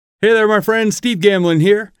Hey there, my friend. Steve Gamlin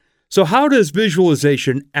here. So how does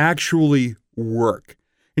visualization actually work?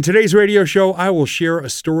 In today's radio show, I will share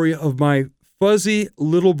a story of my fuzzy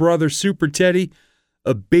little brother, Super Teddy,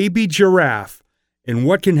 a baby giraffe, and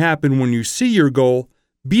what can happen when you see your goal,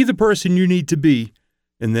 be the person you need to be,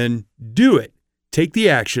 and then do it. Take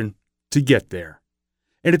the action to get there.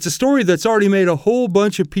 And it's a story that's already made a whole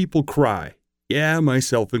bunch of people cry, yeah,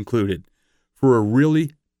 myself included, for a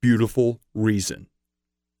really beautiful reason.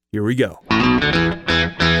 Here we go.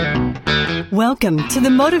 Welcome to the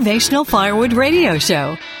Motivational Firewood Radio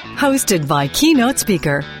Show, hosted by keynote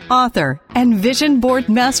speaker, author, and vision board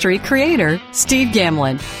mastery creator, Steve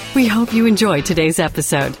Gamlin. We hope you enjoy today's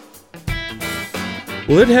episode.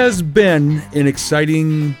 Well, it has been an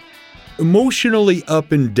exciting, emotionally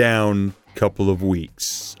up and down couple of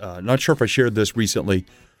weeks. Not sure if I shared this recently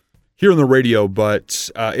here on the radio, but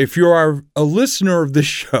if you are a listener of this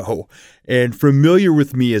show and familiar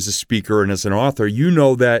with me as a speaker and as an author, you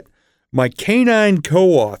know that my canine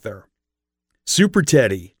co-author, Super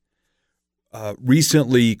Teddy,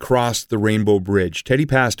 recently crossed the Rainbow Bridge. Teddy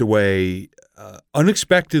passed away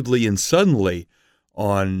unexpectedly and suddenly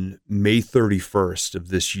on May 31st of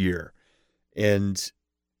this year. And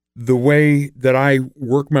the way that I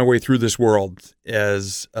work my way through this world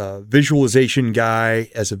as a visualization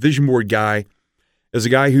guy, as a vision board guy, as a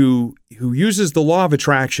guy who uses the law of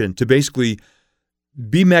attraction to basically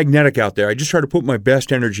be magnetic out there. I just try to put my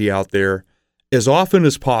best energy out there as often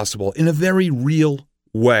as possible in a very real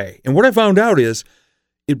way. And what I found out is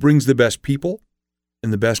it brings the best people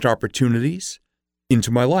and the best opportunities into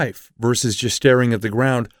my life versus just staring at the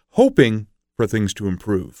ground, hoping for things to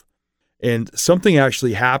improve. And something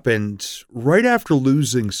actually happened right after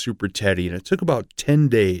losing Super Teddy, and it took about 10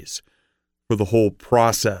 days for the whole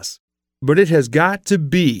process. But it has got to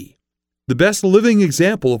be the best living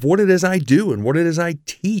example of what it is I do and what it is I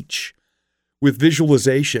teach with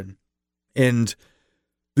visualization. And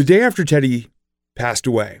the day after Teddy passed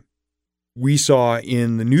away, we saw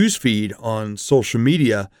in the news feed on social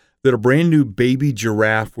media that a brand new baby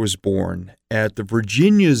giraffe was born at the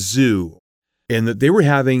Virginia Zoo, and that they were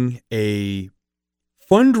having a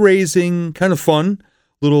fundraising, kind of fun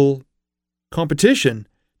little competition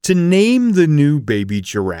to name the new baby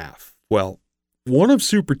giraffe. Well, one of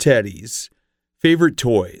Super Teddy's favorite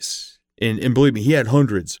toys, and believe me, he had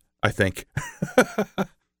hundreds, I think,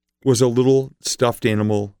 was a little stuffed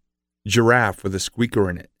animal giraffe with a squeaker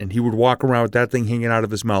in it. And he would walk around with that thing hanging out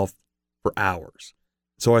of his mouth for hours.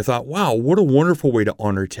 So I thought, wow, what a wonderful way to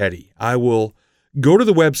honor Teddy. I will go to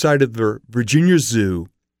the website of the Virginia Zoo,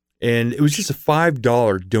 and it was just a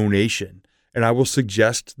 $5 donation, and I will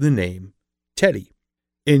suggest the name Teddy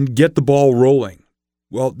and get the ball rolling.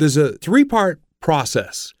 Well, there's a three-part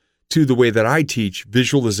process to the way that I teach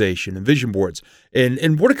visualization and vision boards.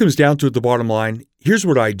 And what it comes down to at the bottom line, here's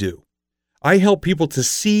what I do. I help people to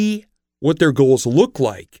see what their goals look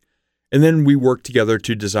like, and then we work together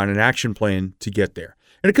to design an action plan to get there.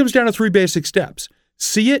 And it comes down to three basic steps.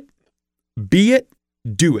 See it, be it,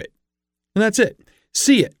 do it. And that's it.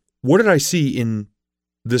 See it. What did I see in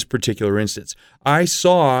this particular instance? I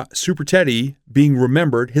saw Super Teddy being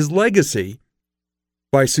remembered, his legacy,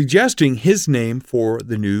 by suggesting his name for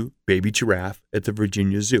the new baby giraffe at the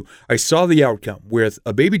Virginia Zoo. I saw the outcome with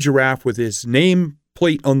a baby giraffe with his name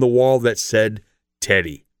plate on the wall that said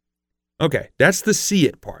Teddy. Okay, that's the see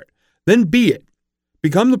it part. Then be it.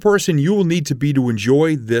 Become the person you will need to be to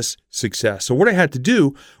enjoy this success. So what I had to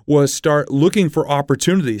do was start looking for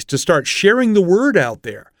opportunities to start sharing the word out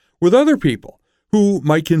there with other people who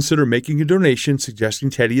might consider making a donation, suggesting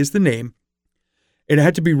Teddy is the name. And I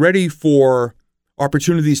had to be ready for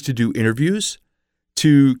opportunities to do interviews,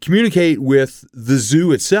 to communicate with the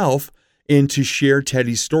zoo itself, and to share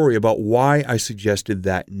Teddy's story about why I suggested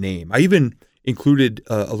that name. I even included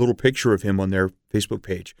a little picture of him on their Facebook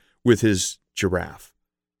page with his giraffe.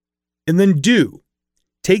 And then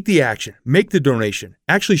take the action, make the donation,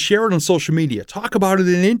 actually share it on social media, talk about it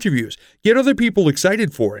in interviews, get other people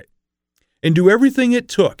excited for it, and do everything it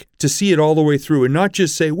took to see it all the way through and not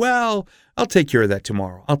just say, well, I'll take care of that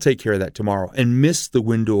tomorrow, and miss the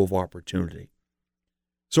window of opportunity.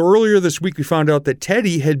 So earlier this week, we found out that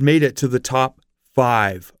Teddy had made it to the top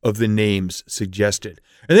 5 of the names suggested,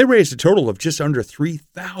 and they raised a total of just under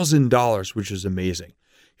 $3,000, which is amazing.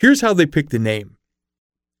 Here's how they picked the name.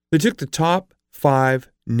 They took the top 5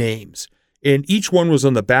 names, and each one was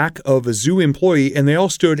on the back of a zoo employee, and they all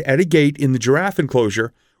stood at a gate in the giraffe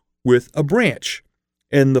enclosure with a branch.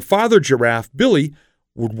 And the father giraffe, Billy,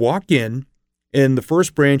 would walk in, and the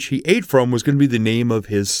first branch he ate from was going to be the name of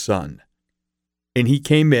his son. And he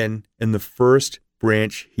came in, and the first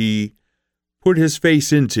branch he put his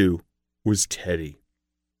face into was Teddy.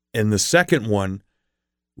 And the second one,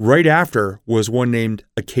 right after, was one named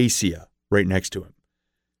Acacia, right next to him.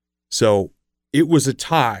 So it was a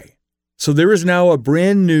tie. So there is now a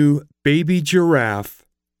brand new baby giraffe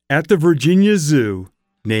at the Virginia Zoo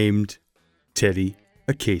named Teddy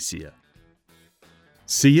Acacia.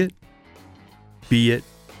 See it, be it,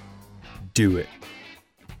 do it.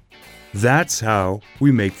 That's how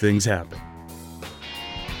we make things happen.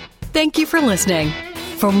 Thank you for listening.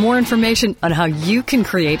 For more information on how you can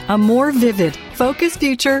create a more vivid, focused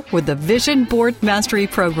future with the Vision Board Mastery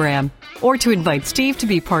Program, or to invite Steve to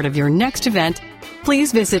be part of your next event,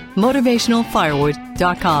 please visit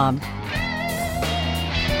motivationalfirewood.com.